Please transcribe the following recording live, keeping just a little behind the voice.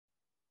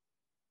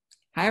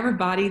Hi,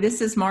 everybody. This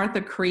is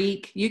Martha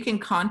Creek. You can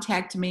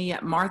contact me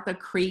at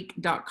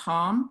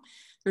marthacreek.com.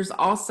 There's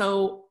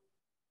also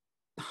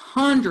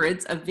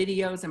hundreds of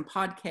videos and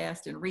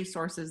podcasts and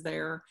resources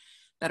there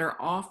that are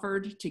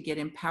offered to get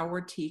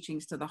empowered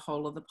teachings to the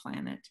whole of the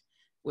planet,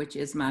 which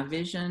is my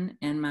vision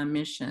and my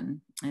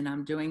mission. And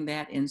I'm doing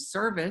that in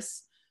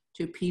service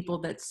to people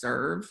that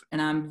serve.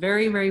 And I'm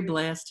very, very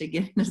blessed to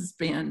get to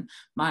spend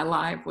my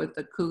life with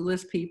the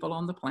coolest people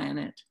on the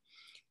planet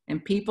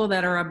and people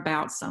that are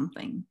about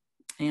something.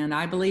 And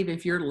I believe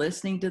if you're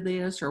listening to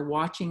this or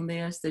watching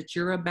this, that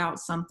you're about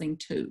something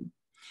too.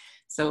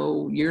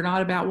 So you're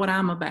not about what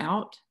I'm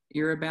about.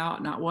 You're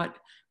about not what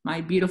my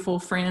beautiful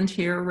friend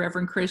here,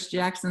 Reverend Chris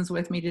Jackson's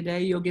with me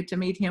today. You'll get to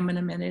meet him in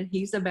a minute.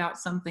 He's about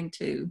something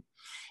too.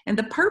 And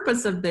the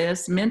purpose of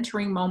this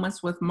Mentoring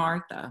Moments with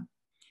Martha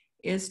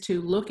is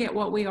to look at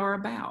what we are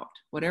about,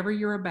 whatever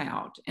you're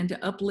about, and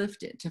to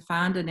uplift it, to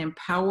find an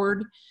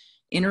empowered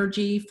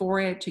energy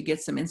for it, to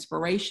get some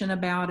inspiration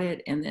about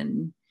it, and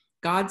then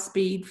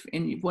Godspeed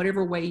in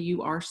whatever way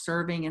you are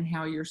serving and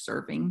how you're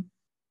serving.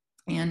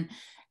 And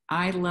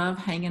I love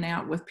hanging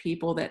out with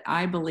people that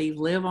I believe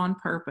live on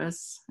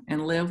purpose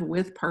and live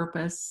with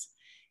purpose.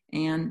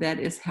 And that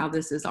is how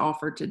this is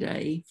offered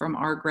today, from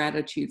our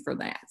gratitude for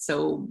that.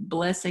 So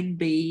blessed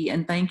be,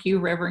 and thank you,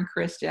 Reverend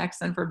Chris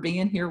Jackson, for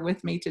being here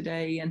with me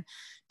today and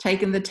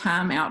taking the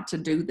time out to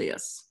do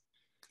this.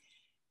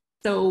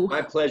 So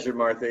my pleasure,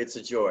 Martha. It's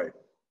a joy.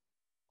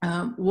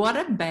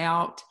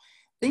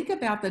 Think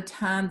about the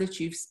time that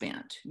you've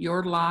spent,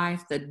 your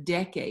life, the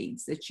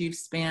decades that you've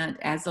spent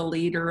as a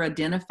leader,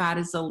 identified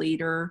as a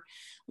leader,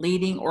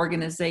 leading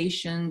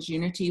organizations,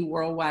 Unity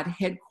Worldwide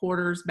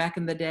Headquarters back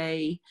in the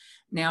day.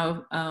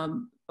 Now,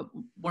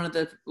 one of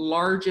the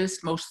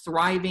largest, most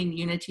thriving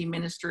Unity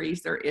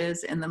ministries there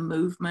is in the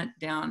movement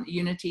down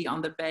Unity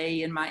on the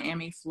Bay in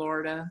Miami,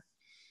 Florida.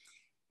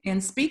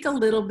 And speak a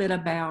little bit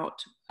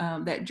about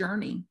that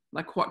journey,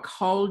 like what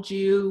called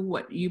you,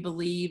 what you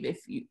believe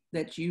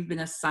that you've been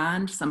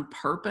assigned some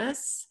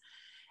purpose,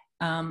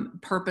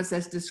 purpose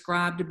as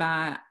described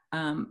by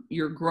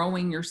you're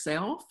growing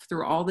yourself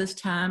through all this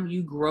time.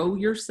 You grow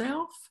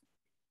yourself,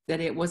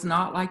 that it was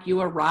not like you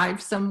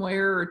arrived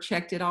somewhere or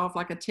checked it off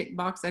like a tick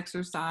box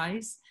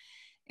exercise,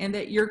 and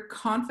that you're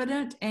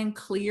confident and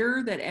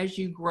clear that as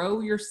you grow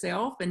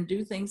yourself and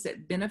do things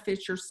that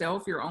benefit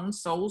yourself, your own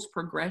soul's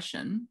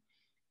progression,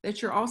 that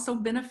you're also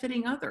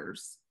benefiting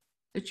others,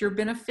 that you're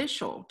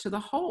beneficial to the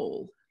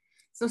whole.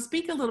 So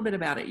speak a little bit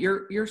about it,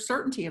 your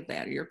certainty of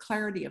that, or your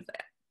clarity of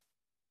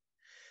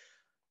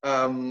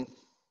that.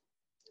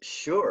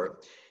 Sure.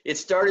 It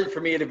started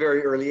for me at a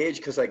very early age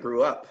because I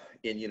grew up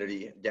in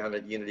Unity, down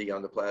at Unity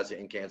on the Plaza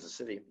in Kansas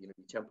City,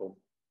 Unity Temple.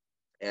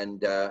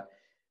 And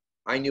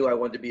I knew I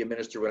wanted to be a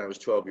minister when I was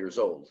 12 years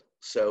old.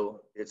 So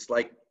it's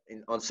like,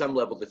 on some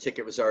level, the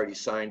ticket was already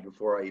signed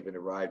before I even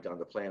arrived on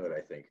the planet,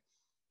 I think.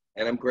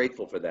 And I'm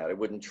grateful for that. I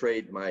wouldn't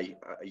trade my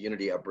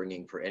Unity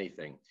upbringing for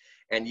anything.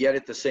 And yet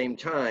at the same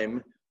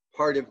time,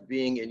 part of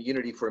being in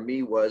Unity for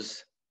me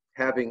was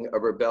having a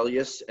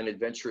rebellious and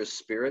adventurous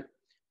spirit,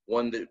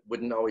 one that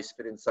wouldn't always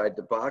fit inside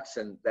the box.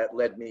 And that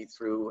led me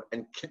through,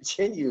 and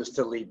continues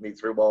to lead me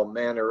through, all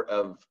manner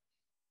of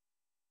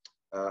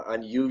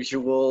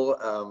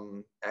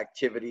unusual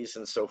activities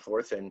and so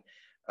forth. And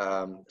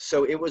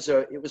so it was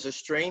a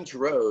strange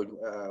road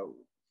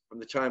from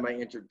the time I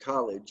entered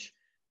college.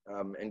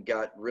 And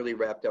got really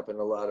wrapped up in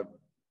a lot of,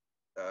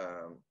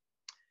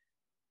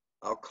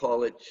 I'll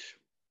call it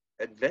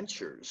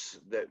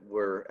adventures that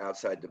were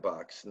outside the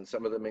box. And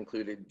some of them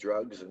included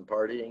drugs and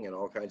partying and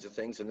all kinds of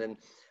things. And then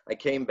I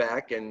came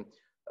back and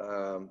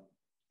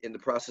in the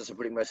process of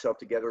putting myself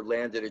together,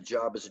 landed a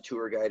job as a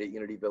tour guide at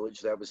Unity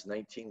Village. That was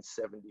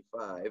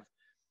 1975.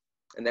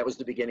 And that was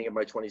the beginning of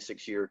my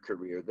 26-year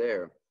career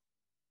there.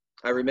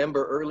 I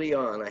remember early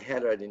on, I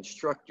had an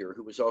instructor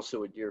who was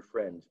also a dear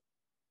friend.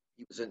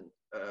 He was an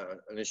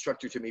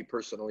instructor to me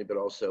personally, but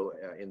also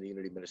in the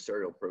Unity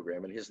Ministerial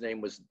Program. And his name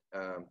was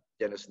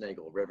Dennis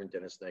Nagel, Reverend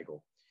Dennis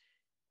Nagel.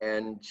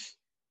 And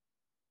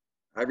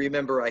I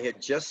remember I had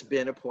just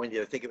been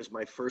appointed, I think it was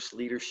my first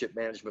leadership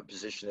management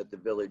position at the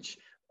village,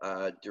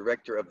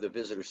 director of the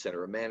visitor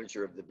center, a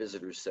manager of the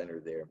visitor center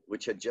there,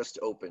 which had just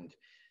opened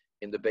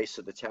in the base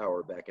of the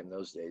tower back in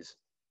those days.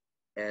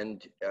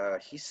 And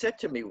he said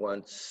to me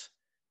once,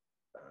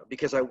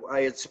 because I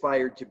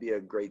aspired to be a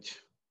great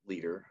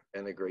leader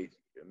and a great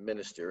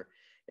minister.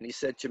 And he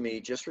said to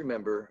me, just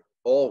remember,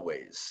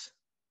 always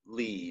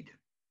lead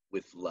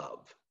with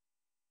love.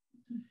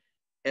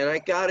 And I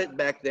got it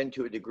back then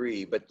to a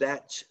degree, but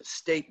that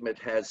statement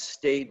has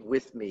stayed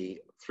with me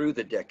through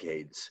the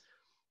decades.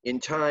 In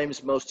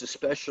times, most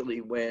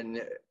especially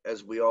when,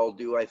 as we all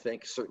do, I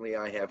think, certainly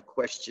I have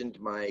questioned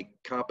my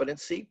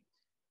competency,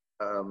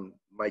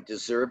 my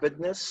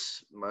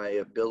deservedness, my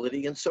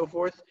ability, and so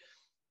forth.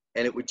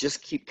 And it would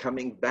just keep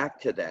coming back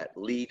to that,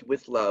 lead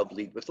with love,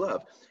 lead with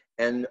love.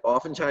 And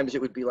oftentimes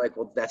it would be like,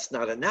 well, that's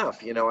not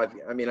enough. You know,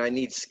 I mean, I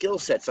need skill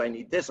sets. I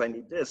need this, I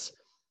need this.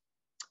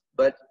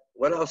 But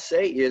what I'll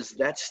say is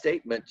that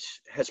statement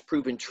has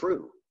proven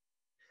true.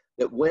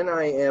 that when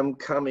I am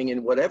coming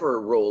in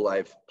whatever role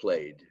I've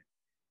played,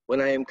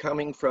 when I am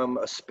coming from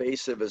a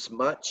space of as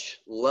much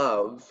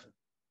love,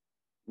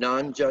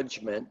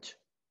 non-judgment,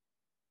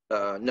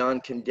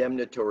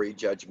 non-condemnatory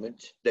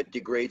judgment that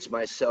degrades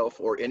myself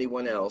or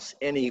anyone else,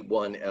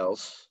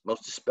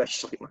 most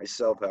especially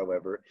myself,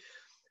 however,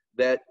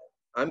 that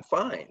I'm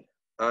fine.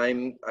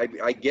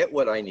 I get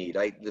what I need.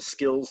 The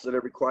skills that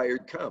are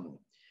required come.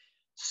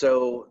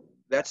 So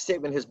that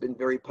statement has been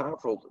very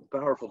powerful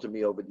to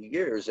me over the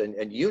years.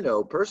 And you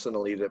know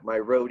personally that my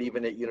road,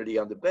 even at Unity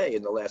on the Bay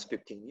in the last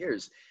 15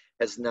 years,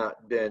 has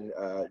not been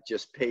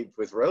just paved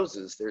with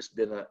roses. There's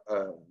been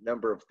a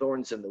number of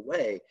thorns in the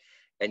way.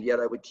 And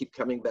yet I would keep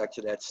coming back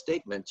to that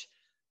statement,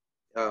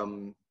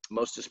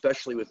 most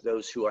especially with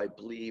those who I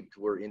believed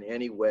were in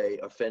any way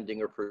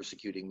offending or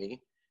persecuting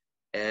me.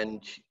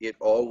 And it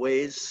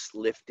always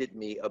lifted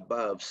me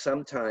above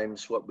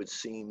sometimes what would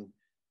seem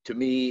to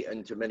me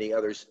and to many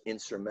others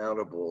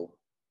insurmountable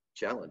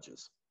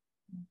challenges.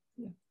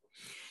 Yeah.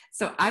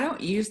 So I don't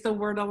use the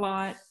word a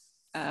lot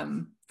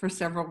for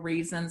several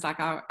reasons. Like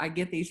I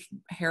get these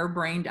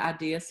harebrained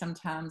ideas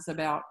sometimes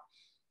about,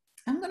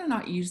 I'm going to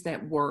not use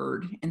that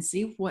word and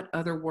see what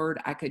other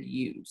word I could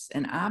use.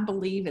 And I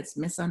believe it's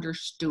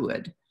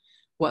misunderstood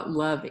what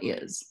love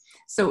is.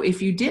 So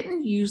if you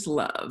didn't use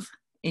love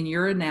in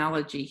your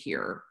analogy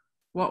here,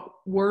 what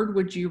word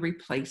would you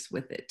replace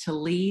with it? To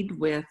lead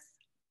with?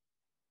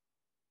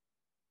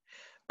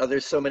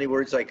 There's so many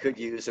words I could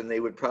use, and they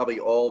would probably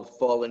all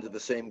fall into the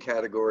same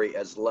category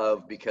as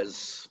love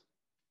because,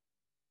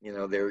 you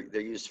know, they're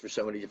used for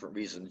so many different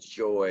reasons: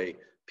 joy,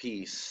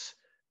 peace.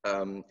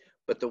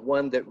 But the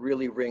one that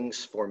really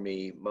rings for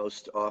me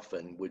most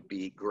often would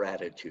be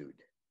gratitude.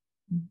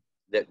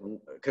 That,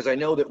 because I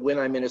know that when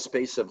I'm in a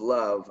space of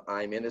love,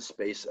 I'm in a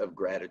space of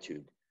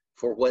gratitude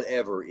for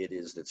whatever it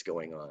is that's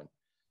going on.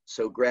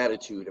 So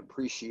gratitude,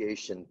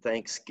 appreciation,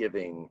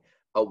 thanksgiving,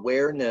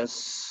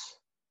 awareness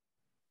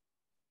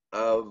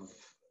of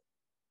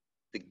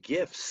the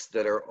gifts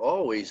that are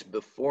always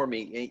before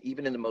me,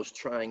 even in the most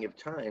trying of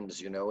times,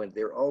 you know, and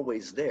they're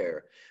always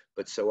there,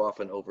 but so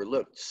often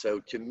overlooked. So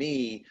to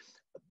me,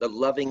 the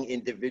loving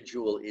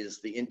individual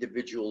is the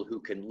individual who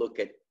can look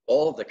at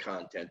all the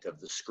content of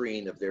the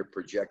screen of their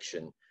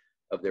projection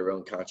of their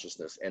own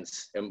consciousness.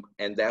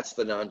 And that's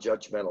the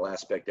non-judgmental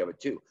aspect of it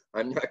too.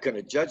 I'm not going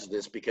to judge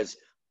this because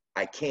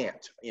I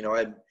can't. You know,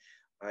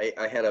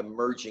 I had a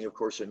merging of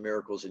Course in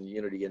Miracles and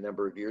Unity a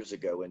number of years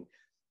ago,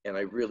 and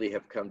I really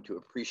have come to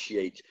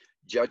appreciate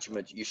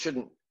judgment. You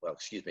shouldn't, well,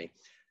 excuse me.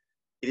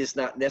 It is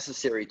not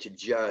necessary to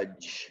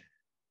judge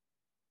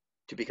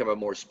to become a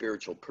more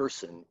spiritual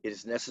person. It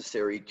is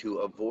necessary to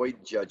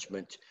avoid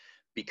judgment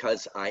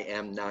because I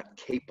am not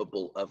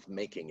capable of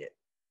making it.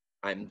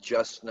 I'm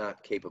just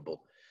not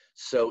capable.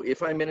 So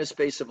if I'm in a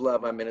space of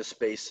love, I'm in a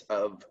space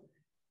of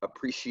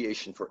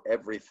appreciation for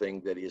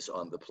everything that is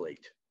on the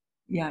plate.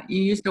 Yeah,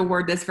 you used a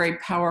word that's very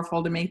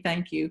powerful to me.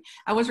 Thank you.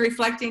 I was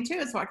reflecting too.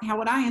 It's like, how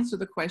would I answer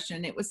the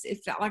question?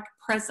 It felt like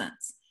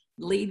presence.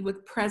 Lead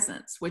with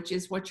presence, which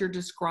is what you're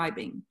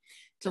describing.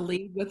 To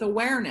lead with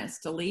awareness,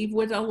 to lead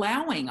with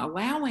allowing, which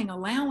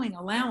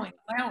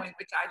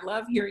I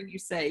love hearing you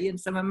say. And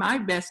some of my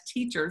best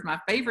teachers, my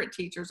favorite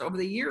teachers over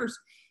the years,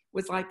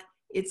 was like,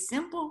 it's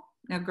simple.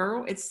 Now,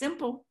 girl, it's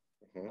simple.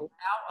 Mm-hmm.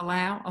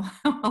 Allow.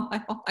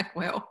 Like,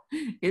 well,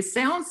 it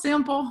sounds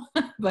simple,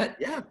 but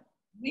yeah.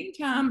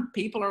 Meantime,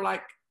 people are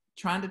like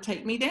trying to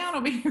take me down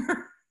over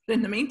here.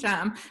 In the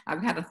meantime,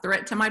 I've had a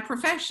threat to my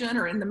profession,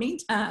 or in the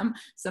meantime,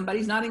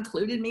 somebody's not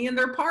included me in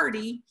their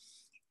party.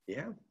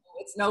 Yeah.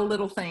 It's no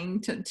little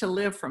thing to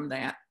live from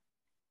that.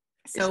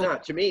 So, it's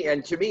not.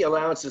 To me,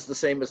 allowance is the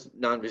same as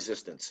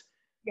non-resistance,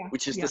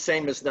 which is the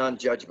same as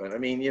non-judgment. I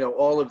mean, you know,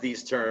 all of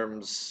these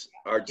terms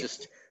are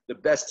just the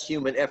best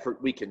human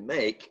effort we can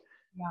make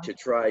to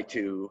try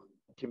to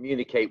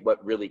communicate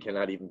what really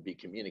cannot even be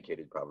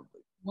communicated,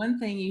 probably. One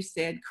thing you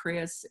said,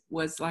 Chris,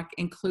 was like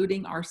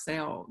including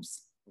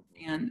ourselves.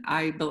 And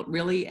I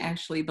really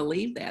actually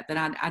believe that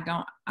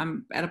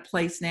I'm at a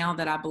place now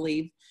that I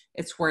believe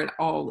it's where it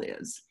all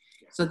is.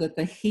 So that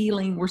the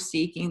healing we're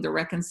seeking, the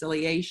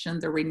reconciliation,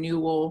 the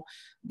renewal,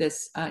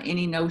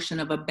 any notion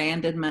of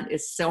abandonment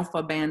is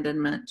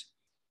self-abandonment,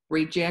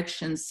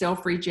 rejection,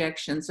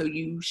 self-rejection. So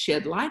you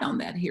shed light on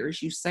that here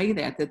as you say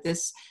that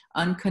this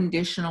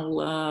unconditional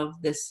love,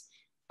 this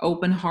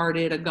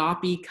open-hearted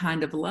agape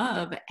kind of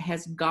love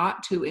has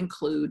got to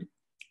include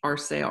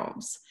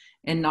ourselves,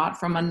 and not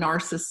from a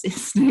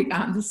narcissistic,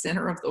 I'm the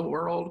center of the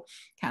world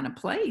kind of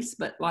place,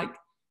 but like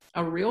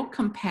a real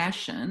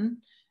compassion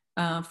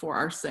for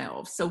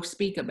ourselves. So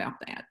speak about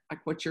that, like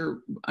what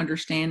your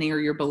understanding or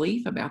your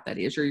belief about that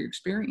is, or your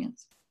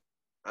experience.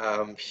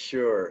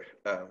 Sure.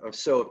 I'm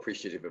so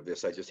appreciative of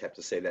this. I just have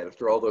to say that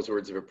after all those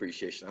words of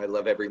appreciation, I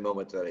love every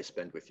moment that I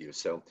spend with you.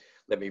 So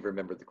let me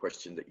remember the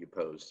question that you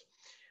posed.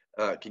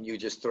 Can you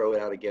just throw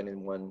it out again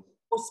in one?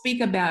 We'll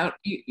speak about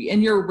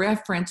in your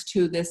reference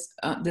to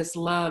this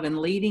love and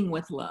leading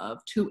with love,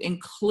 to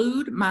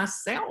include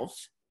myself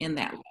in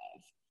that love.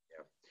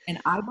 Yeah. And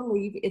I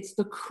believe it's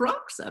the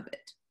crux of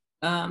it.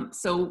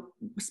 So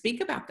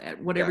speak about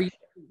that, whatever Yeah.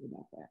 you think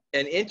about that.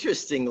 And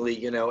interestingly,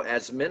 you know,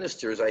 as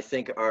ministers, I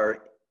think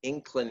our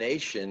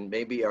inclination,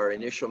 maybe our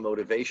initial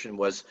motivation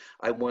was,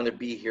 I want to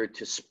be here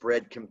to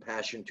spread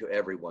compassion to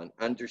everyone,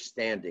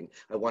 understanding.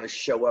 I want to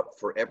show up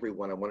for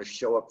everyone. I want to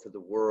show up for the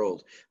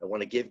world. I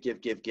want to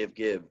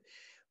give,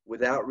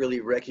 without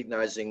really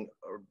recognizing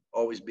or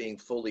always being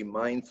fully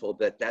mindful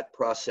that that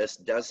process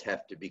does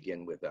have to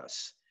begin with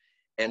us.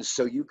 And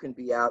so you can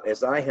be out,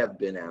 as I have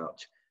been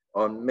out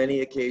on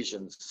many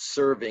occasions,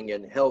 serving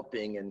and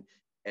helping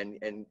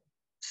and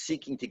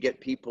seeking to get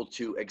people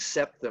to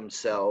accept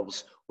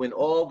themselves, when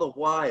all the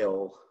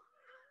while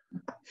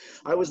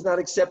I was not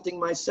accepting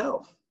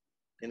myself.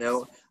 You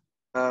know,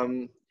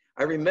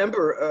 I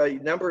remember a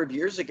number of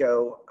years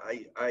ago,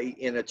 I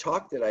in a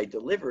talk that I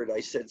delivered, I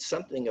said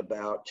something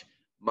about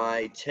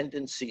my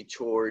tendency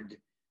toward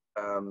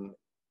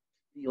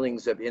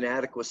feelings of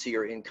inadequacy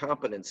or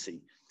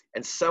incompetency.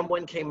 And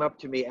someone came up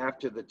to me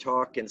after the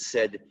talk and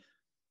said,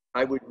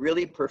 I would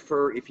really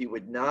prefer if you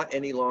would not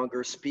any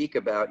longer speak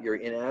about your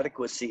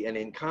inadequacy and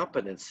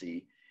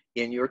incompetency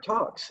in your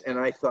talks. And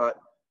I thought,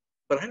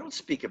 but I don't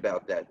speak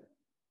about that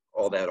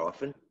all that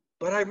often.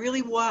 But I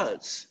really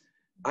was.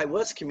 I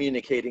was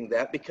communicating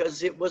that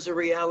because it was a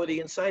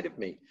reality inside of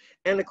me.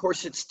 And of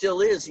course, it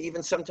still is,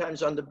 even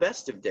sometimes on the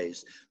best of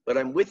days. But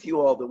I'm with you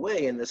all the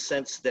way in the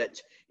sense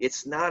that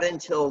it's not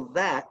until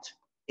that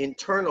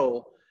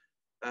internal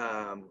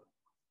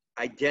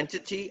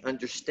identity,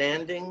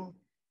 understanding,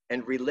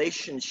 and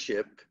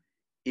relationship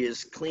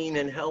is clean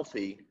and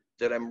healthy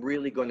that I'm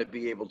really going to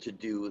be able to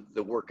do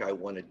the work I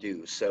want to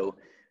do. So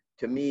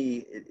to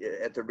me,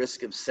 at the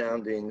risk of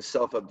sounding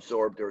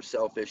self-absorbed or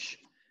selfish,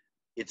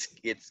 it's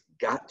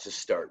got to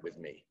start with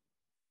me.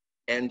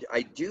 And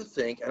I do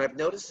think, and I've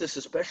noticed this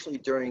especially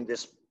during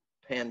this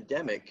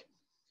pandemic,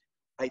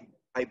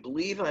 I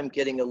believe I'm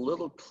getting a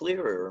little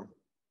clearer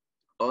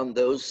on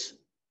those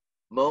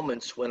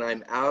moments when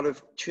I'm out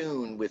of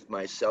tune with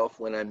myself,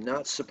 when I'm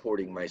not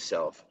supporting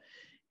myself.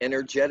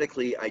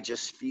 Energetically, I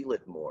just feel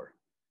it more.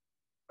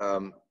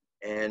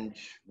 And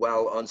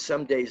while on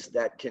some days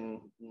that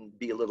can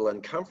be a little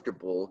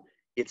uncomfortable,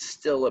 it's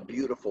still a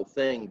beautiful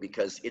thing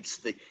because it's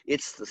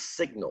the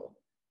signal.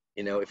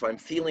 You know, if I'm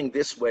feeling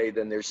this way,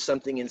 then there's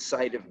something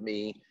inside of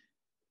me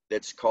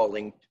that's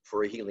calling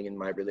for a healing in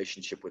my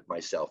relationship with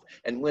myself.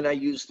 And when I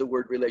use the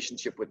word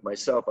relationship with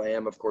myself, I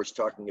am, of course,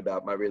 talking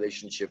about my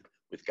relationship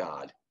with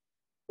God,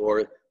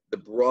 or the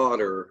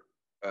broader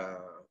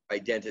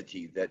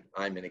identity that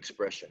I'm an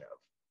expression of.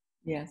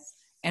 Yes.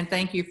 And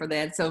thank you for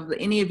that. So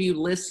any of you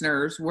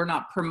listeners, we're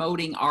not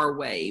promoting our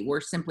way.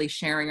 We're simply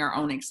sharing our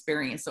own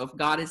experience. So if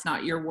God is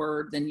not your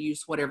word, then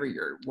use whatever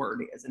your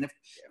word is. And if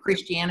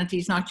Christianity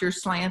is not your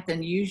slant,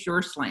 then use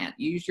your slant.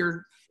 Use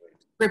your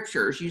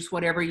scriptures. Use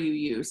whatever you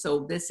use.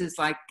 So this is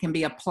like, can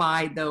be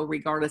applied though,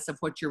 regardless of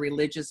what your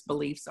religious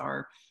beliefs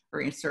are,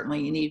 or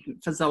certainly any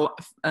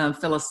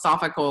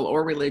philosophical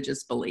or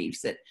religious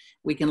beliefs, that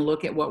we can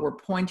look at what we're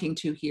pointing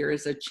to here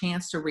as a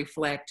chance to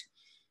reflect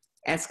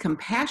as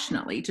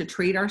compassionately, to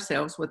treat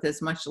ourselves with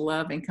as much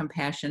love and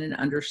compassion and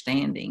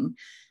understanding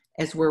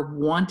as we're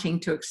wanting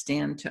to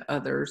extend to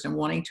others and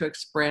wanting to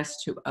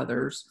express to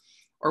others,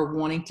 or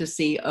wanting to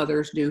see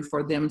others do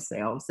for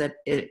themselves, that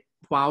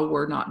while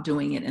we're not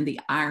doing it, and the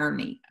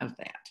irony of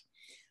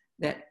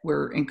that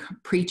we're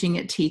preaching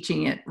it,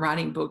 teaching it,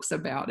 writing books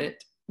about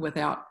it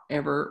without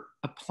ever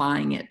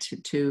applying it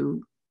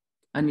to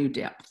a new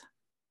depth.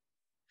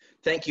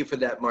 Thank you for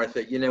that,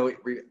 Martha. You know,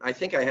 I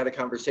think I had a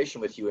conversation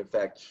with you, in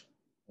fact,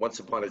 once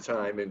upon a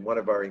time in one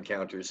of our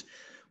encounters,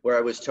 where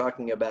I was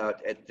talking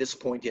about, at this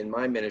point in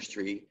my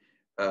ministry,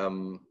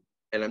 and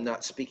I'm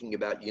not speaking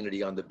about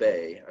Unity on the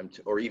Bay,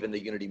 or even the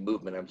Unity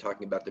movement, I'm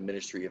talking about the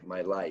ministry of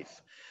my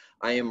life.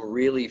 I am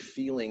really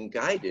feeling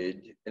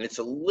guided, and it's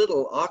a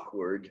little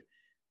awkward,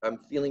 I'm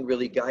feeling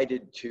really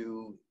guided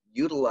to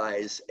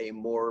utilize a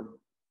more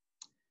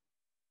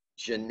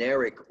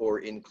generic or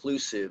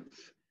inclusive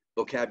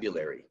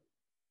vocabulary.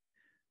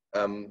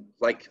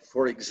 Like,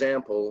 for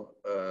example,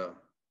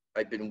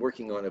 I've been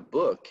working on a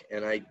book,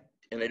 and I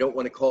don't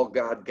want to call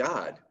God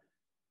God.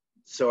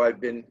 So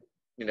I've been,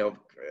 you know,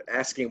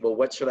 asking, well,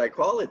 what should I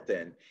call it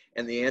then?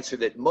 And the answer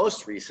that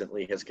most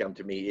recently has come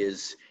to me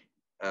is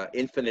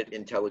infinite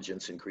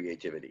intelligence and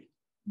creativity.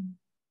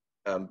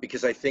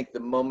 Because I think the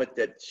moment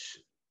that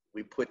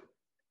we put,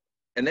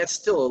 and that's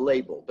still a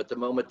label, but the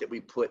moment that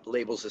we put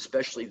labels,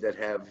 especially that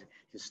have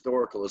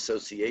historical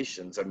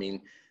associations, I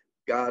mean,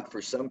 God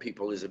for some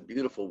people is a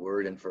beautiful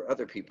word, and for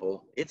other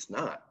people, it's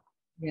not.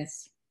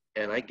 Yes.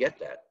 And I get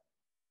that.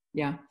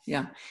 Yeah,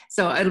 yeah.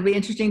 So it'll be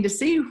interesting to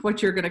see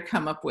what you're going to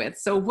come up with.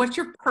 So what's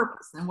your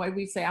purpose? And why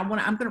we say,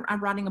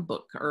 I'm writing a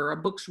book, or a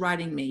book's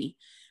writing me.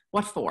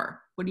 What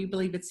for? What do you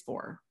believe it's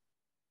for?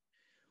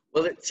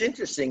 Well, it's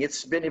interesting.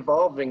 It's been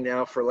evolving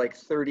now for like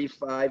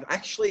 35,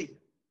 actually,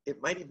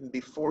 it might even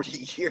be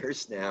 40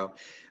 years now,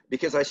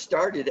 because I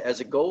started as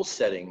a goal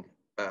setting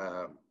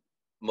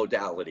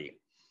modality.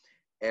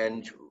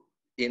 And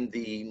in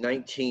the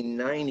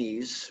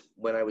 1990s,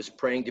 when I was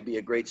praying to be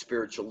a great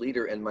spiritual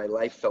leader and my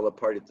life fell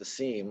apart at the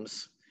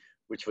seams,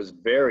 which was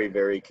very,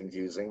 very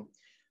confusing,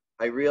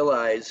 I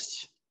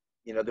realized,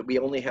 that we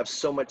only have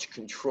so much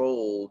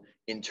control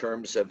in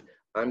terms of,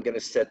 I'm going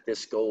to set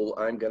this goal,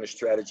 I'm going to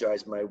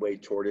strategize my way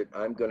toward it,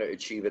 I'm going to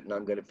achieve it, and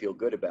I'm going to feel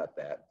good about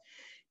that.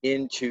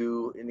 And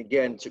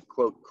again, to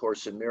quote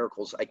Course in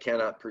Miracles, I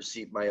cannot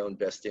perceive my own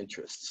best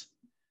interests,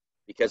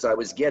 because I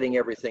was getting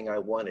everything I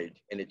wanted,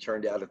 and it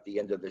turned out at the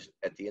end of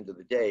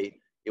the day,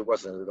 it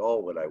wasn't at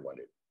all what I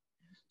wanted.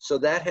 So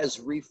that has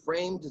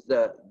reframed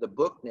the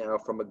book now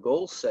from a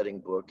goal-setting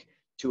book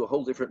to a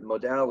whole different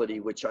modality,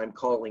 which I'm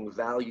calling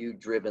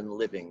value-driven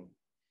living.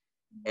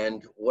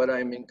 And what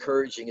I'm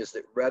encouraging is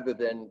that rather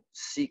than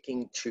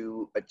seeking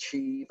to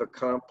achieve,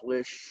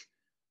 accomplish,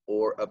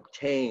 or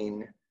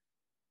obtain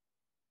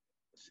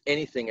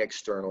anything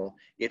external,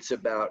 it's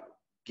about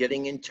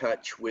getting in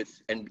touch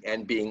with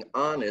and being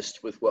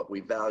honest with what we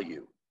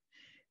value,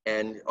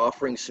 and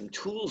offering some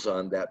tools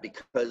on that,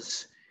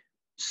 because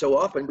so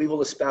often we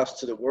will espouse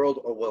to the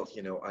world, oh, well,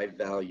 I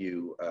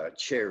value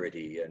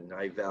charity, and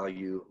I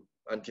value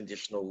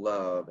unconditional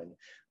love,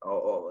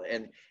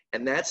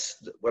 and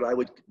that's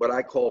what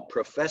I call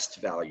professed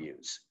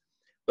values.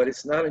 But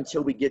it's not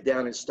until we get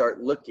down and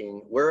start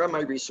looking, where are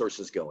my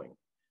resources going?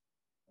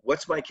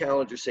 What's my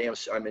calendar say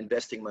I'm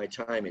investing my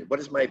time in? What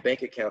does my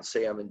bank account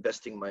say I'm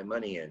investing my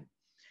money in?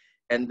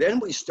 And then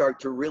we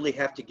start to really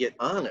have to get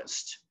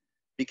honest,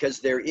 because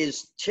there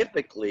is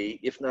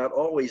typically, if not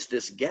always,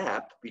 this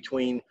gap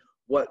between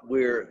what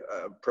we're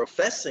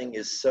professing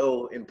is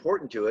so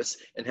important to us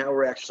and how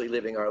we're actually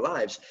living our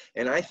lives.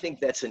 And I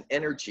think that's an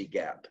energy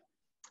gap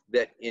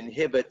that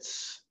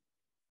inhibits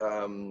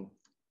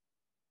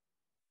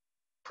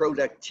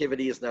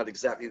productivity is not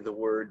exactly the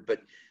word,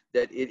 but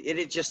that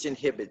it just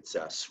inhibits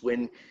us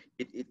when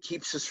it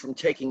keeps us from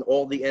taking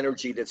all the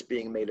energy that's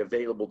being made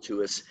available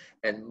to us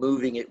and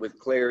moving it with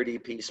clarity,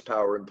 peace,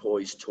 power, and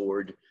poise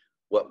toward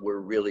what we're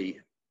really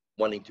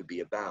wanting to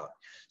be about.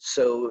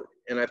 So,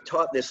 and I've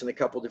taught this in a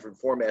couple different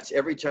formats.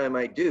 Every time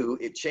I do,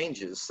 it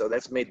changes. So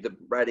that's made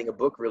writing a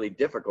book really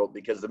difficult,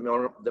 because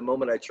the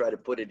moment I try to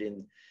put it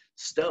in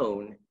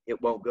stone,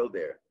 it won't go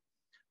there.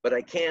 But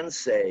I can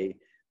say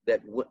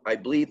that I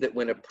believe that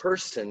when a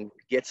person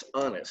gets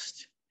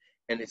honest,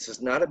 and it's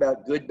just not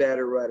about good, bad,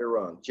 or right or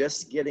wrong,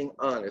 just getting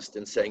honest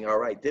and saying, all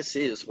right, this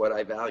is what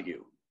I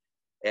value.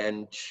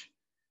 And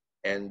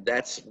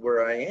that's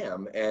where I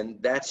am. And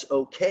that's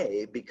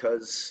okay,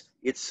 because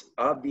it's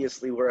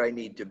obviously where I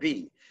need to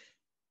be.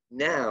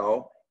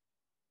 Now,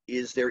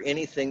 is there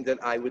anything that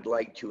I would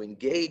like to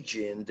engage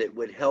in that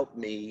would help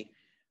me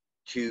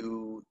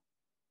to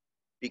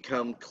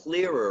become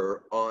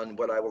clearer on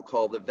what I will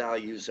call the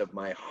values of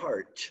my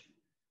heart,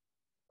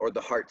 or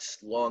the heart's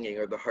longing,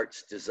 or the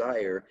heart's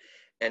desire,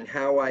 and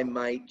how I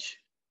might,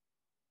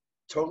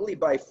 totally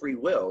by free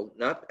will,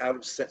 not out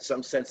of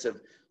some sense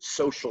of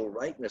social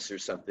rightness or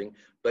something,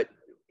 but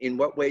in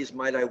what ways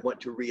might I want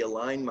to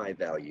realign my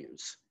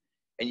values?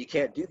 And you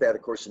can't do that,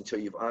 of course, until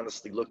you've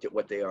honestly looked at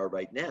what they are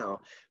right now.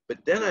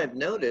 But then I've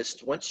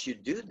noticed once you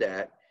do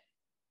that,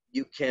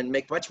 you can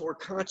make much more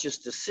conscious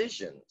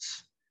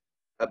decisions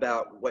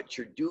about what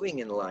you're doing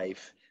in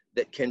life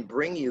that can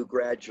bring you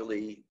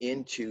gradually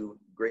into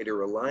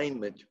greater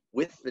alignment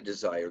with the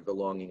desire, the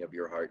longing of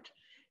your heart,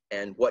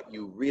 and what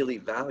you really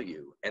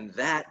value. And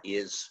that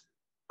is,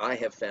 I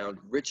have found,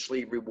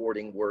 richly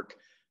rewarding work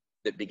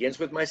that begins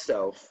with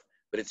myself,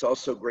 but it's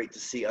also great to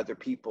see other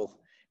people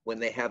when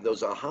they have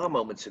those aha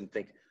moments and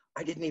think,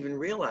 I didn't even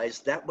realize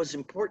that was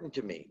important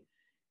to me.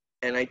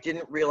 And I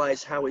didn't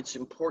realize how its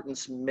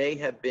importance may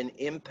have been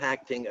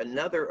impacting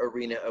another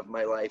arena of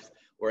my life,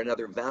 or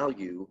another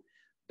value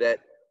that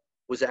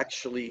was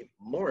actually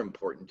more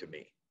important to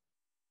me.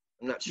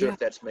 I'm not sure if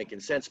that's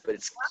making sense, but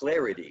it's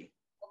clarity.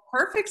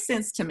 Perfect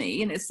sense to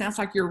me. And it sounds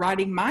like you're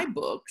writing my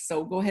book.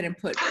 So go ahead and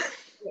put.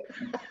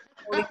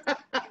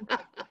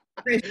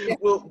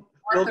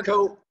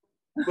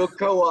 We'll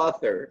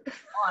co-author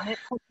on it,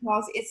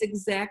 because it's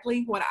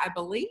exactly what I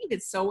believe.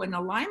 It's so in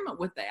alignment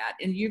with that.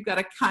 And you've got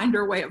a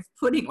kinder way of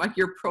putting, like,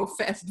 your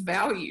professed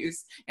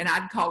values, and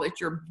I'd call it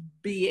your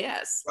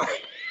BS.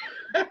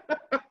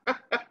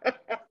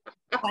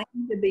 Claim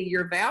to be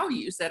your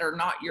values that are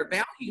not your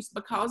values,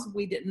 because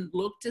we didn't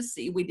look to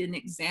see, we didn't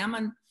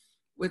examine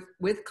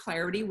with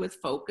clarity, with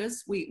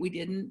focus. We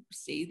didn't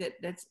see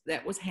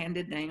that was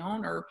handed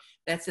down, or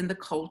that's in the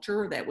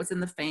culture, or that was in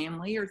the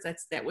family, or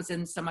that was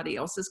in somebody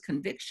else's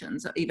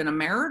convictions, even a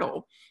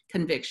marital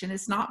conviction.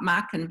 It's not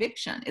my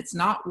conviction. It's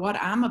not what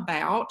I'm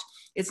about.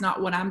 It's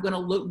not what I'm going to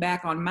look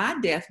back on my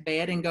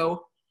deathbed and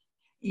go,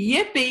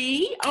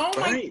 yippee, oh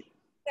my, right.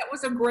 That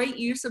was a great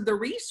use of the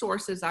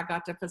resources I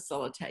got to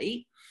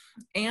facilitate.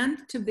 And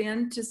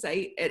to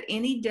say at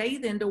any day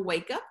then to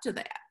wake up to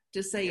that,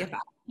 to say, if I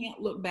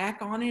can't look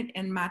back on it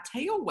and my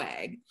tail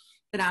wag,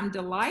 that I'm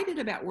delighted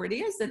about where it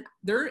is, then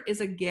there is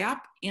a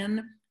gap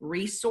in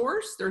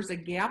resource, there's a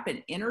gap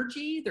in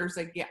energy, there's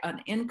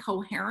an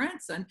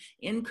incoherence, an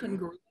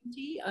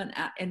incongruity,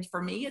 and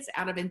for me, it's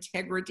out of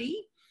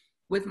integrity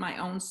with my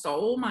own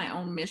soul, my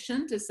own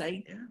mission, to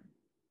say,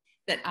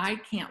 that I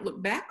can't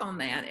look back on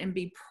that and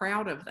be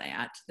proud of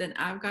that, then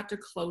I've got to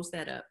close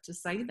that up to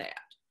say that.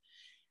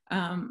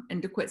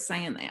 And to quit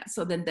saying that.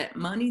 So then that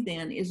money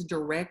then is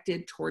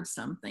directed towards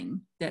something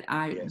that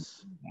I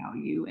Yes.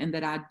 value and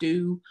that I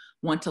do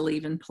want to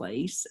leave in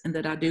place and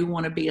that I do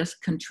want to be a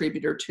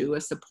contributor to,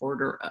 a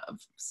supporter of.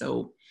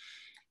 So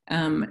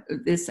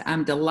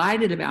I'm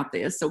delighted about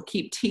this. So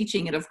keep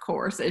teaching it, of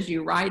course, as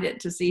you write it,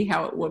 to see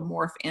how it would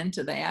morph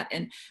into that.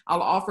 And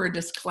I'll offer a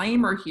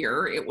disclaimer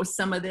here. It was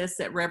some of this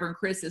that Reverend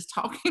Chris is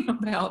talking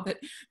about that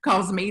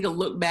caused me to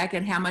look back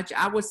at how much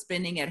I was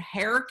spending at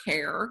hair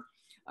care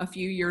a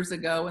few years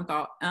ago and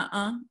thought,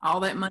 all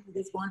that money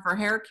that's going for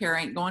hair care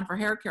ain't going for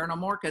hair care no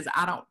more because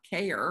I don't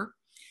care.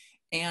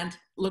 And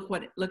look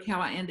how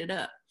I ended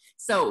up.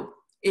 So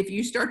if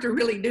you start to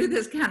really do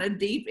this kind of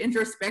deep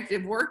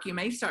introspective work, you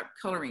may start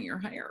coloring your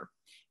hair.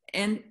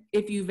 And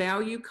if you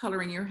value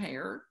coloring your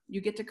hair, you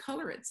get to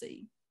color it,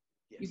 see.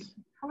 Yes. You get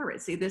to color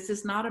it. See, this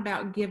is not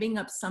about giving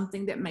up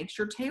something that makes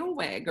your tail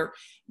wag or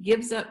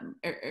gives up.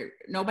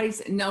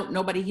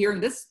 Nobody here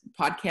in this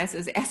podcast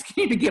is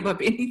asking you to give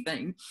up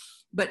anything,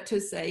 but to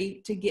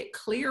get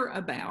clear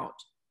about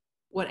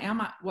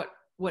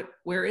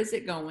where is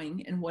it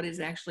going and what is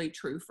actually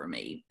true for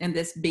me. And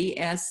this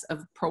BS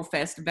of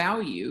professed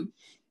value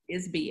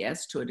is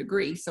BS to a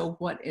degree. So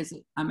what is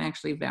it I'm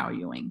actually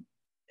valuing?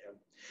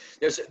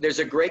 Yeah. There's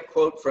a great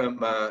quote from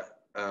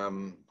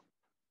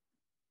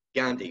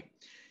Gandhi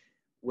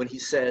when he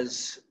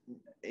says,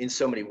 in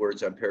so many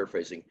words, I'm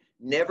paraphrasing,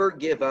 never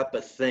give up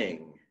a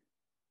thing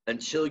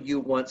until you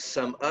want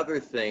some other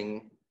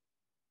thing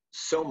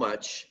so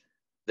much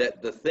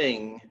that the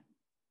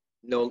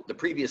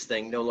previous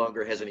thing no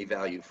longer has any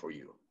value for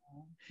you.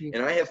 And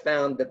I have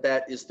found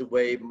that is the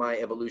way my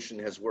evolution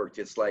has worked.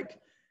 It's like,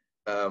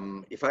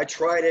 if I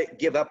try to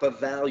give up a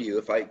value,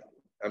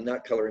 I'm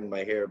not coloring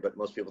my hair, but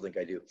most people think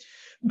I do.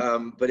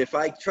 But if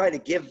I try to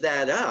give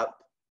that up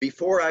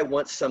before I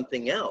want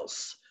something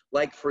else,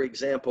 like for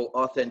example,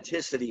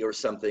 authenticity or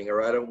something,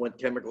 or I don't want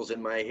chemicals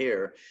in my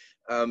hair.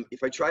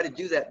 If I try to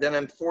do that, then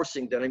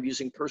I'm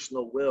using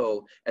personal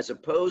will, as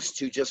opposed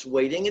to just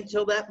waiting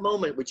until that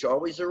moment, which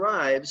always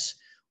arrives,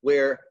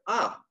 where,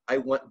 I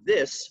want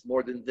this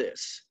more than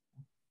this.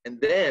 And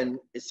then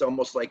it's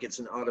almost like it's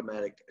an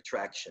automatic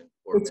attraction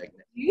or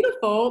magnet.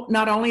 Beautiful.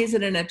 Not only is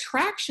it an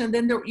attraction,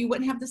 then you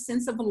wouldn't have the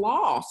sense of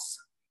loss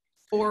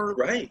or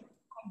right.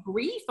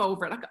 grief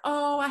over it. Like,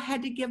 I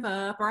had to give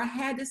up, or I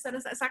had to set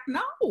aside. It's like,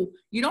 no,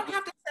 you don't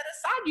have to set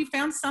aside. You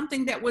found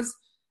something that was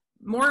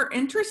more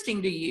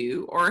interesting to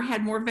you or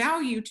had more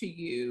value to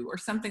you or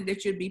something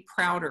that you'd be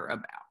prouder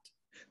about.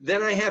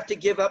 Then I have to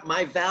give up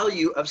my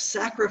value of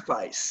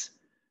sacrifice,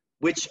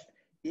 which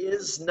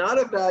is not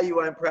a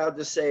value I'm proud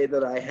to say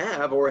that I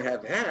have or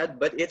have had,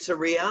 but it's a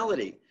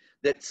reality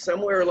that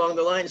somewhere along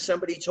the line,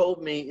 somebody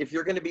told me, if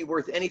you're going to be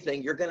worth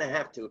anything, you're going to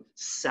have to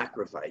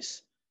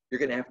sacrifice. You're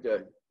going to have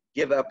to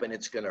give up, and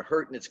it's going to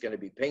hurt, and it's going to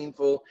be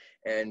painful,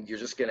 and you're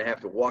just going to have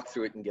to walk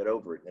through it and get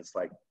over it. And it's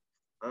like,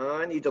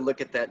 I need to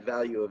look at that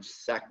value of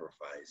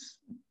sacrifice.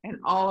 And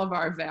all of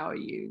our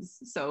values.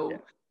 So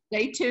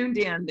stay tuned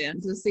in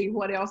then to see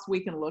what else we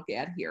can look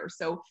at here.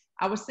 So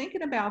I was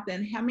thinking about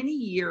then, how many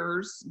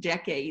years,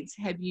 decades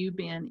have you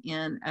been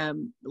in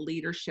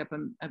leadership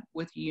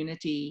with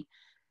Unity?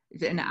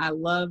 And I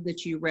love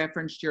that you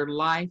referenced your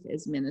life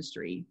as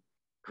ministry,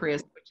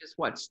 Chris, which is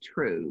what's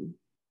true.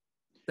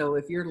 So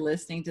if you're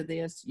listening to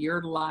this,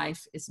 your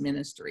life is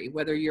ministry,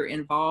 whether you're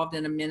involved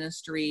in a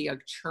ministry, a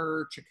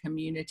church, a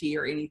community,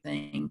 or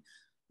anything.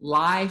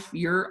 Life,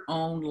 your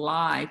own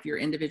life, your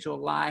individual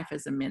life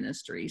is a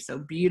ministry. So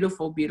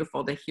beautiful,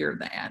 beautiful to hear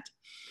that.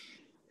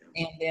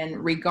 And then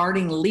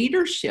regarding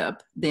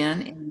leadership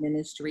then in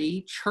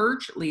ministry,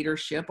 church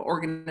leadership,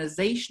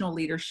 organizational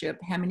leadership,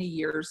 how many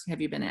years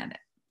have you been at it?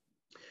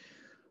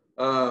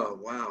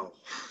 Wow.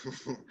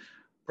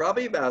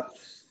 Probably about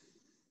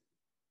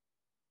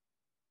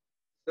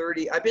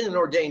 30. I've been an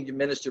ordained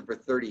minister for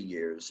 30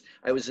 years.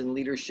 I was in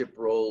leadership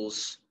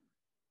roles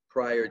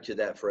prior to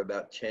that for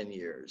about 10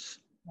 years.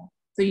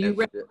 So you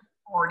read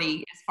 40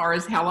 as far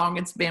as how long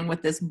it's been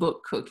with this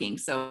book cooking.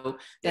 So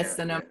that's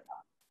the number.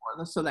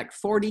 Yeah. So like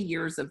 40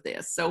 years of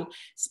this. So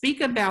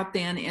speak about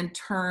then in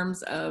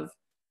terms of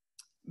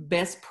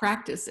best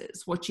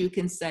practices, what you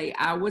can say.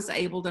 I was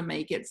able to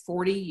make it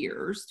 40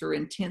 years through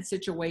intense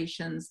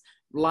situations,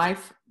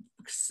 life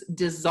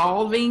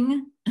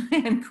dissolving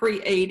and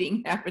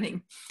creating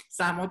happening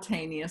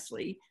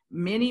simultaneously,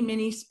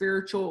 many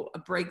spiritual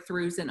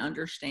breakthroughs and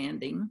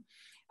understanding,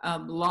 a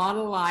lot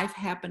of life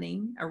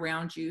happening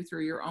around you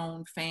through your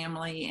own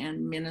family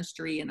and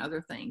ministry and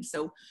other things.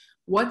 So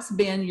what's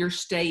been your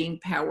staying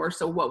power?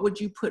 So what would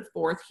you put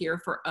forth here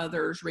for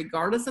others,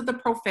 regardless of the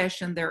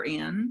profession they're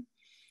in,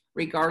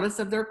 regardless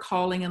of their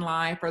calling in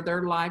life or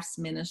their life's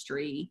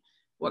ministry?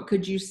 What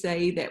could you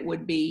say that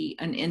would be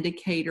an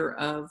indicator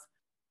of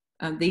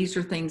these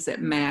are things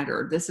that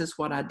matter? This is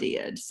what I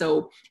did.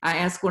 So I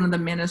asked one of the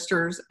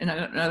ministers in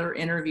another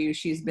interview,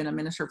 she's been a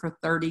minister for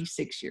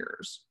 36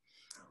 years.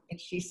 And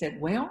she said,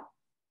 well,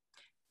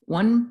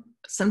 one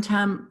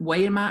sometime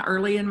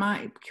early in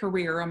my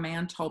career, a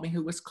man told me,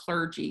 who was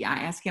clergy. I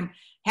asked him,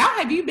 how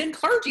have you been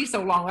clergy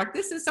so long? Like,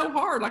 this is so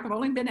hard. Like, I've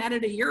only been at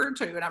it a year or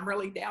two and I'm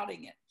really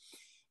doubting it.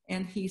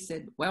 And he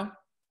said, well,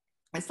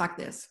 it's like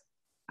this.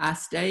 I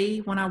stay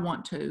when I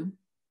want to,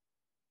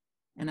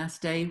 and I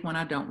stay when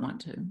I don't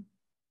want to.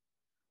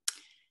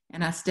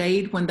 And I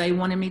stayed when they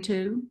wanted me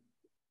to,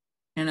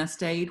 and I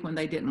stayed when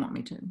they didn't want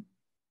me to.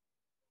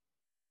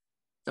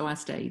 So I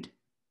stayed.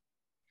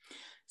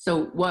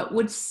 So what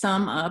would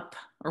sum up,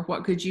 or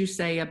what could you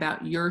say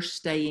about your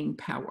staying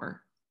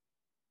power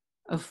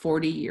of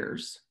 40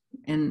 years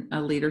in a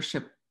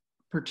leadership,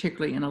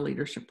 particularly in a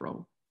leadership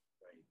role?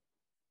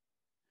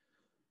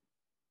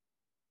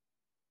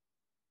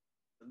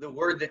 The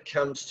word that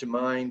comes to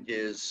mind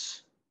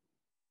is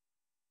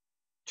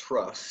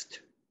trust.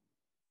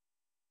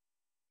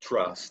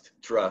 Trust,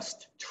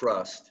 trust,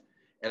 trust.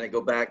 And I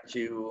go back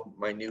to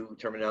my new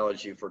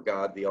terminology for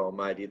God, the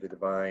Almighty, the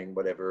Divine,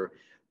 whatever,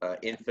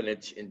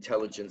 infinite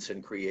intelligence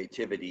and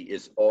creativity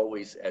is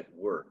always at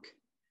work.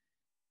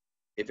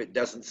 If it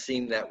doesn't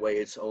seem that way,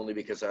 it's only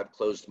because I've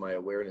closed my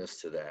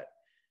awareness to that.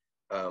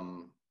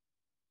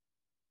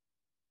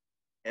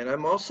 And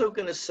I'm also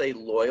going to say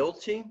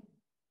loyalty.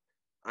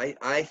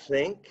 I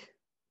think,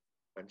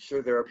 I'm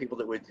sure there are people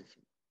that would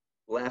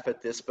laugh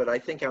at this, but I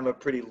think I'm a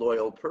pretty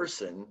loyal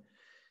person.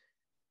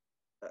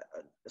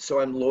 So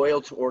I'm loyal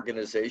to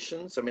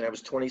organizations. I mean, I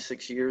was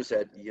 26 years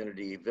at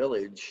Unity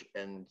Village,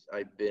 and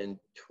I've been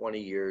 20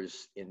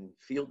 years in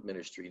field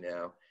ministry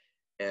now.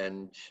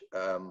 And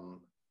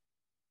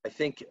I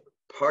think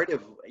part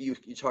of, you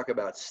talk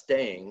about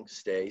stay.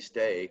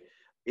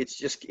 It's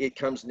just, it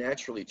comes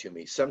naturally to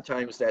me.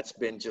 Sometimes that's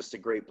been just a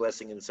great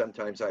blessing, and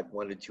sometimes I've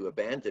wanted to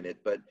abandon it.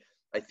 But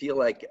I feel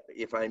like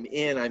if I'm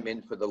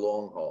in for the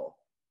long haul.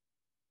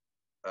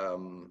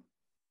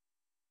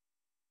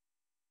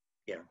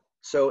 Yeah.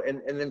 So,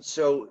 and then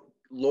so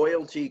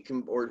loyalty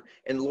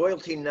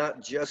loyalty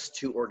not just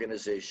to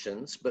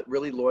organizations, but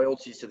really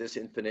loyalty to this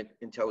infinite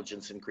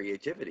intelligence and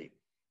creativity.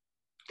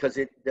 Because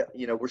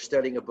we're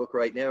studying a book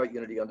right now at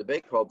Unity on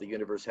Debate called "The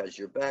Universe Has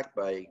Your Back"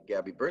 by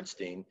Gabby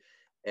Bernstein.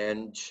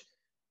 And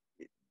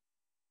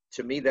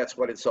to me, that's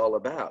what it's all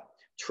about.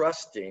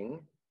 Trusting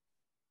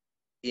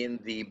in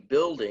the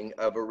building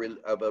of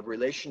a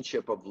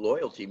relationship of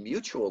loyalty,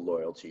 mutual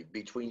loyalty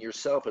between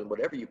yourself and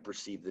whatever you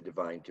perceive the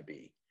divine to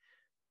be.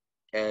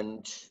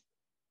 And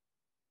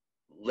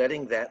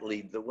letting that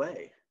lead the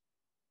way,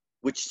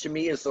 which to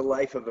me is the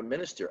life of a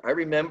minister. I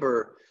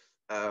remember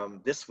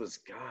this was,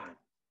 God,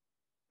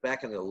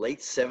 back in the late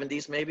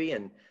 70s maybe,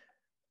 and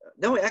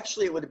no,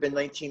 actually it would have been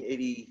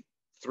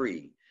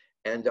 1983.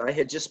 And I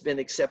had just been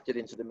accepted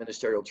into the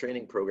ministerial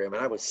training program,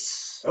 and I was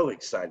so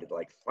excited,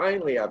 like,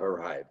 finally I've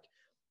arrived.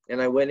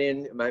 And I went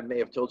in, I may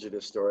have told you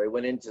this story, I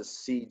went in to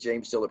see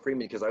James Dilla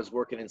Freeman because I was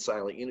working in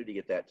Silent Unity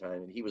at that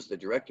time, and he was the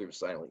director of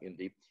Silent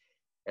Unity.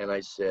 And I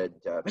said,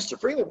 Mr.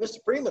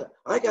 Freeman,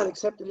 I got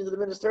accepted into the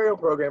ministerial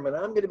program, and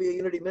I'm going to be a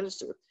Unity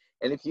minister.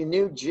 And if you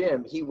knew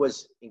Jim, he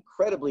was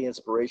incredibly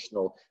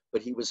inspirational,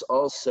 but he was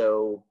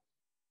also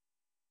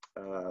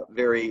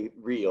very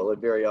real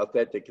and very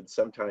authentic, and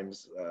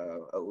sometimes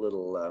a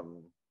little,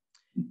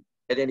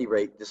 at any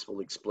rate, this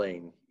will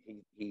explain.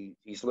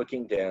 He's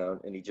looking down,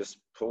 and he just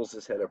pulls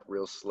his head up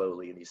real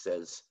slowly, and he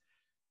says,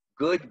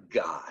 "Good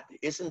God,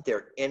 isn't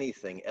there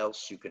anything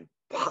else you can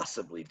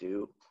possibly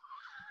do?"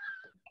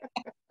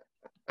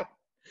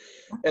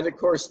 And of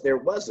course there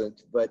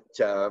wasn't, but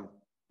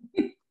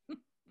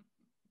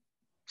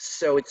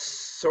so it's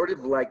sort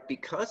of like,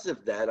 because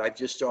of that, I've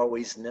just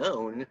always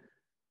known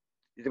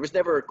there was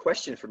never a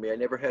question for me. I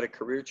never had a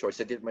career choice.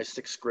 I did my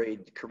 6th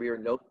grade career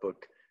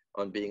notebook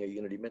on being a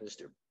Unity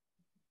minister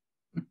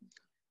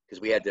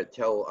because we had to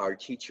tell our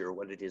teacher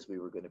what it is we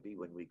were going to be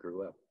when we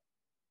grew up.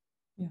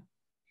 Yeah.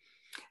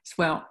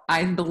 Well,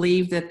 I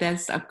believe that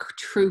that's a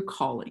true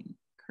calling,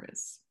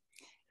 Chris.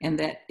 And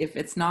that if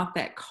it's not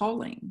that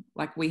calling,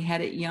 like we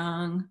had it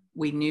young,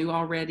 we knew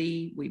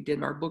already, we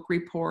did our book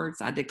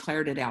reports. I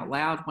declared it out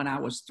loud when I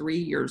was 3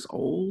 years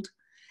old.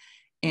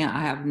 And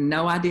I have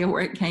no idea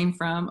where it came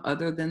from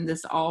other than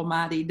this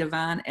almighty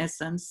divine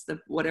essence,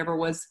 whatever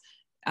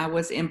I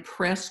was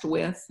impressed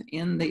with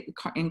in the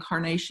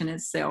incarnation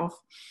itself.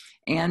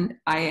 And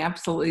I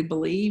absolutely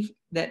believe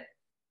that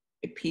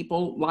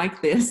people like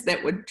this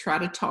that would try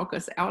to talk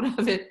us out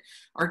of it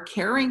are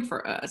caring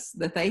for us,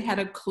 that they had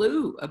a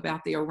clue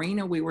about the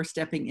arena we were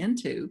stepping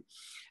into,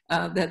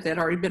 that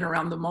already been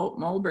around the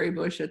mulberry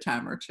bush a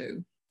time or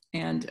two.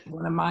 And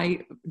one of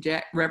my,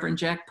 Reverend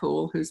Jack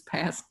Poole, who's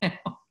passed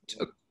now,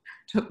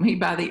 took me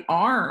by the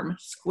arm,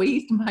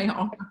 squeezed my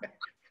arm.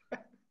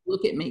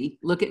 Look at me,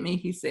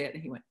 he said.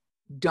 He went,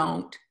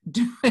 "Don't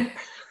do it."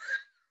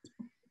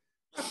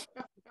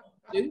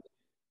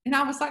 And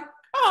I was like,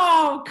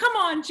 "Oh, come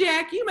on,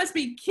 Jack, you must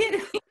be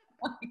kidding."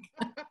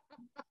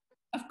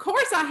 Of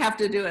course I have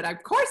to do it.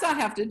 Of course I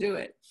have to do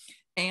it.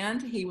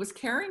 And he was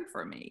caring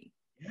for me.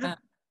 Yeah.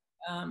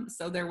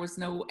 So there was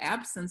no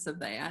absence of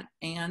that.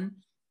 And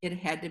it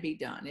had to be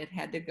done. It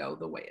had to go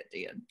the way it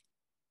did.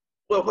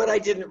 Well, what I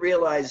didn't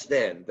realize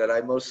then, that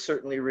I most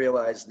certainly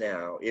realize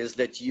now, is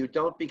that you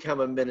don't become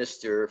a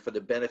minister for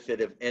the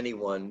benefit of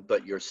anyone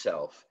but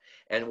yourself.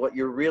 And what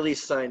you're really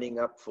signing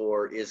up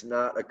for is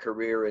not a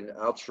career in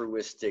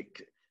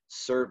altruistic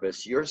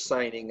service. You're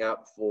signing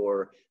up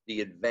for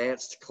the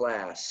advanced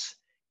class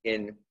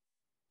in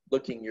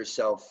looking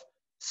yourself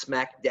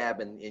smack dab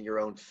in your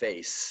own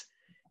face,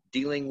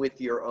 dealing with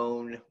your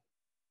own,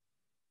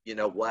 you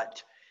know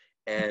what,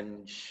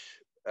 and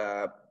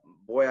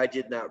boy, I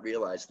did not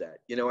realize that.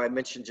 You know, I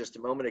mentioned just a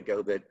moment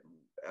ago that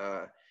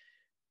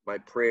my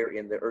prayer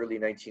in the early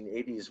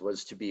 1980s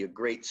was to be a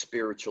great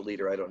spiritual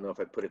leader. I don't know if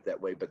I put it that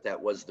way, but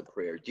that was the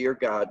prayer. Dear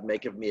God,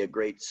 make of me a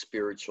great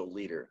spiritual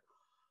leader.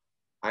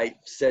 I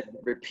said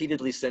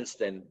repeatedly since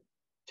then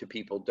to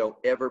people, don't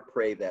ever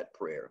pray that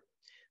prayer,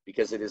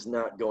 because it is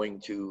not going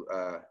to,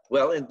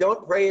 well, and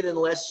don't pray it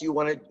unless you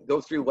want to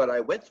go through what I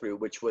went through,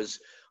 which was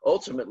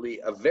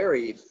ultimately a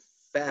very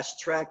fast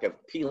track of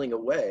peeling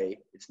away.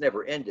 It's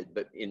never ended,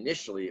 but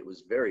initially it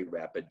was very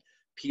rapid,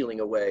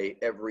 peeling away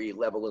every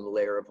level and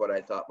layer of what I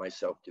thought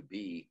myself to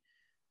be.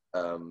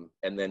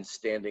 And then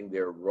standing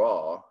there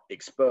raw,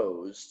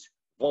 exposed,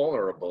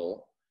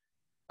 vulnerable,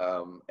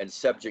 and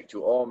subject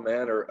to all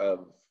manner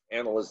of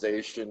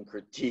analyzation,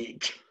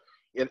 critique,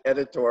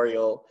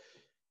 editorial,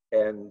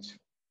 and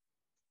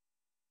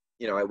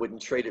you know, I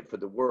wouldn't trade it for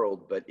the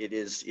world, but it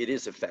is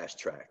a fast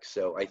track.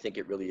 So I think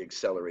it really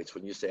accelerates.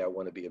 When you say, I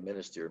want to be a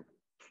minister,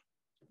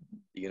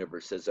 the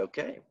universe says,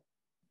 okay.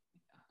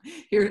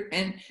 Here,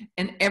 and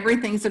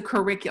everything's a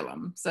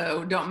curriculum.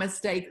 So don't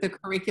mistake the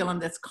curriculum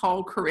that's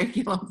called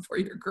curriculum for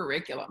your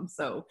curriculum,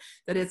 so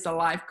that it's a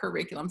life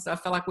curriculum. So I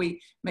feel like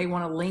we may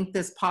want to link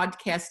this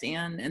podcast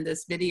in and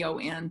this video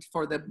in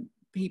for the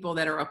people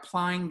that are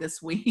applying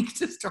this week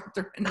to start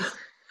their ministry.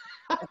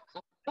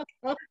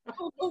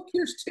 Oh, look,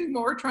 here's two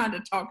more trying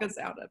to talk us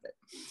out of it.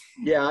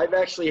 Yeah, I've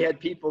actually had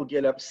people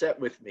get upset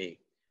with me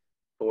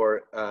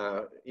for,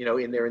 you know,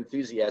 in their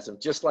enthusiasm,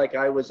 just like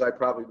I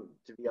probably,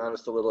 to be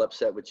honest, a little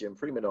upset with Jim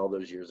Freeman all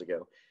those years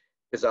ago,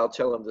 because I'll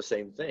tell them the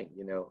same thing.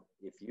 You know,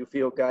 if you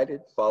feel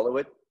guided, follow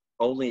it.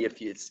 Only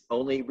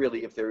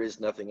really if there is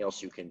nothing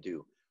else you can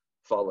do,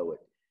 follow it.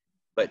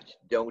 But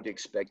don't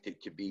expect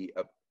it to be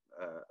a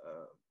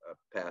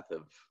path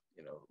of,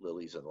 you know,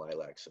 lilies and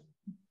lilacs. And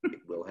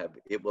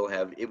it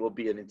will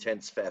be an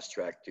intense fast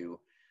track to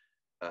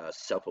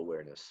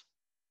self-awareness.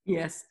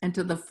 Yes, and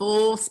to the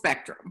full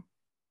spectrum.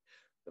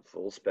 The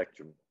full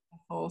spectrum. The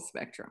full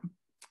spectrum.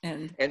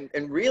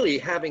 And really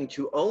having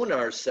to own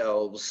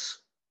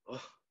ourselves,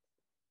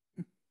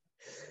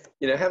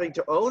 you know, having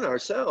to own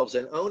ourselves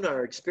and own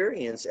our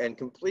experience and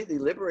completely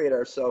liberate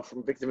ourselves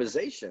from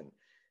victimization.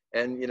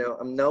 And, you know,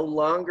 I'm no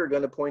longer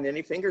going to point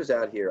any fingers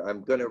out here.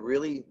 I'm going to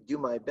really do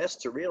my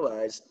best to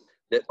realize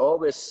that all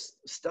this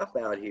stuff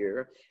out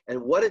here,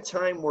 and what a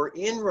time we're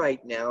in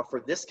right now for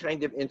this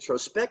kind of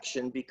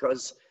introspection,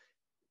 because,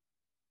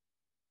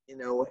 you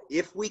know,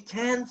 if we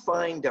can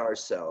find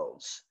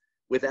ourselves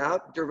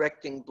without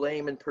directing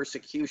blame and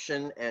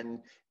persecution and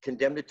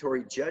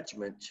condemnatory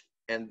judgment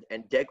and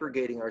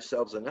degrading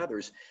ourselves and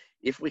others,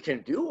 if we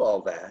can do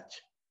all that,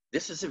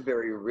 this is a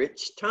very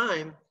rich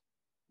time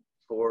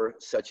for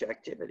such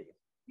activity.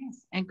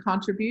 Yes, and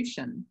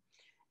contribution,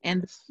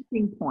 and the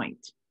tipping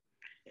point,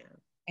 yeah,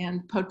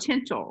 and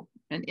potential,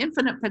 and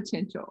infinite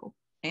potential.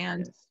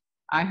 And yes.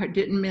 I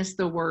didn't miss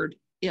the word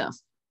if.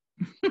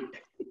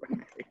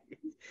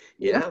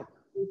 Yeah. If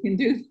we can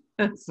do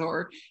this,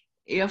 or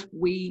if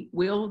we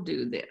will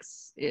do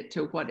this,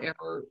 to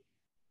whatever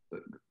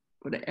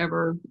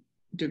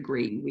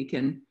degree we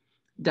can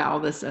dial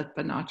this up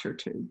a notch or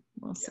two.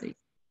 We'll see.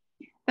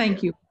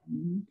 Thank you,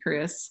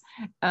 Chris.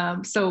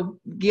 So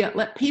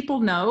let people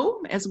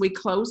know as we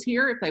close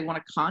here, if they want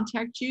to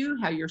contact you,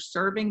 how you're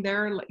serving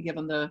there, give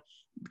them the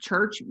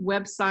church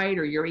website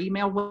or your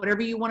email,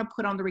 whatever you want to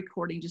put on the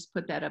recording, just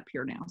put that up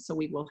here now so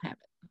we will have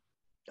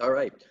it. All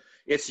right.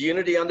 It's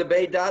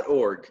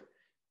unityonthebay.org.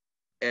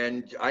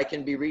 And I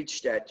can be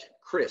reached at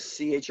Chris,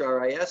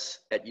 CHRIS,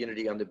 at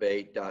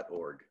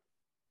unityonthebay.org.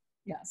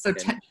 Yeah, so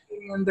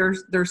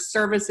their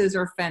services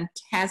are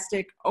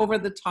fantastic, over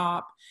the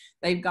top.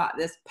 They've got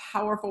this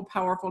powerful,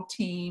 powerful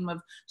team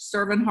of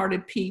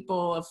servant-hearted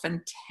people, a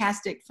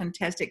fantastic,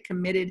 fantastic,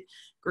 committed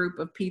group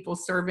of people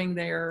serving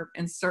there,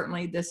 and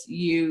certainly this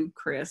you,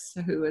 Chris,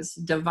 who is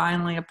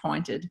divinely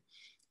appointed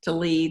to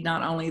lead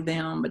not only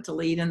them, but to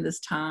lead in this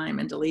time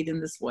and to lead in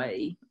this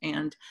way.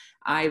 And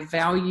I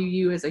value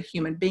you as a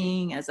human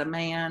being, as a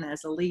man,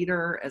 as a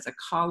leader, as a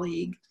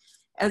colleague,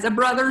 as a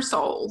brother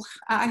soul.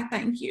 I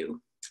thank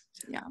you.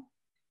 Yeah.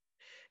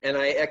 And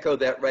I echo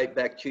that right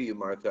back to you,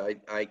 Martha.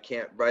 I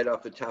can't right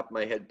off the top of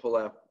my head pull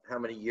out how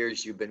many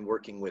years you've been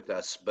working with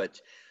us,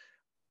 but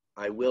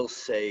I will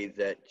say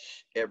that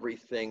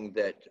everything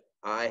that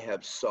I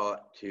have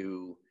sought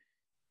to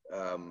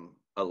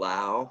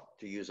allow,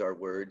 to use our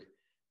word,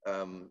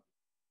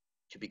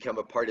 to become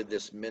a part of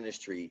this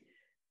ministry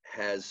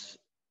has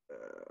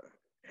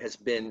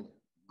been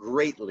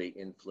greatly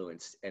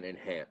influenced and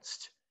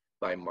enhanced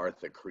by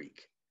Martha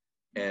Creek.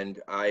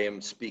 And I am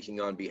speaking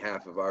on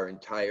behalf of our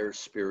entire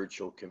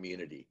spiritual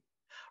community.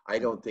 I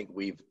don't think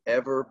we've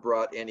ever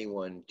brought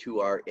anyone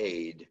to our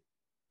aid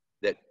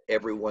that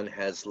everyone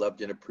has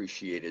loved and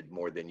appreciated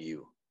more than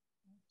you.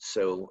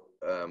 So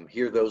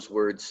hear those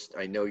words.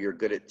 I know you're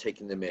good at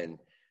taking them in,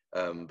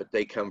 but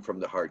they come from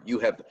the heart. You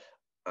have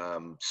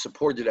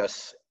supported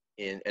us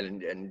and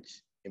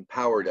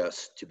empowered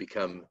us to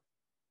become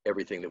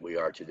everything that we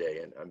are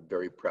today. And I'm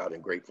very proud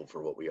and grateful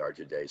for what we are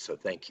today. So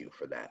thank you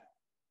for that.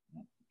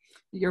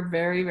 You're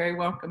very, very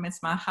welcome.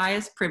 It's my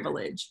highest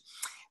privilege.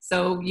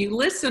 So you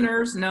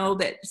listeners know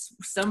that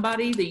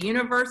somebody, the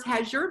universe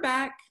has your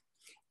back,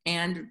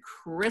 and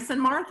Chris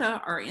and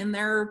Martha are in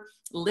there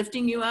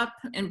lifting you up,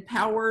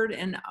 empowered,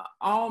 and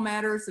all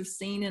matters of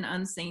seen and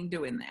unseen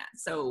doing that.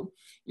 So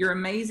you're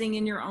amazing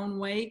in your own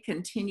way.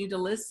 Continue to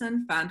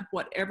listen, find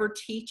whatever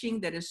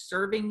teaching that is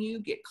serving you,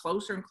 get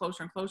closer and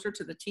closer and closer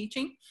to the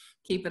teaching,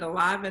 keep it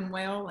alive and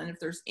well. And if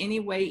there's any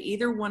way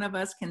either one of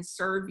us can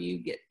serve you,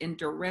 get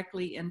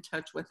directly in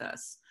touch with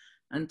us.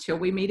 Until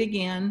we meet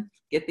again,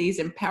 get these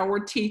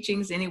empowered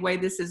teachings. Any way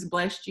this has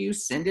blessed you,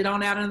 send it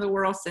on out into the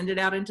world, send it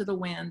out into the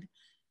wind.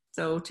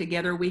 So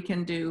together we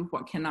can do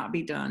what cannot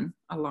be done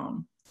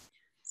alone.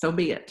 So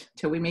be it.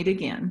 Till we meet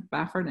again.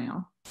 Bye for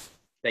now.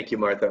 Thank you,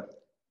 Martha.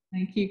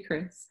 Thank you,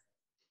 Chris.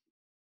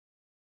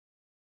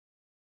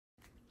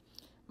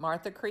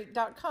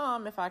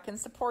 MarthaCreek.com if I can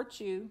support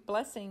you.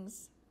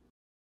 Blessings.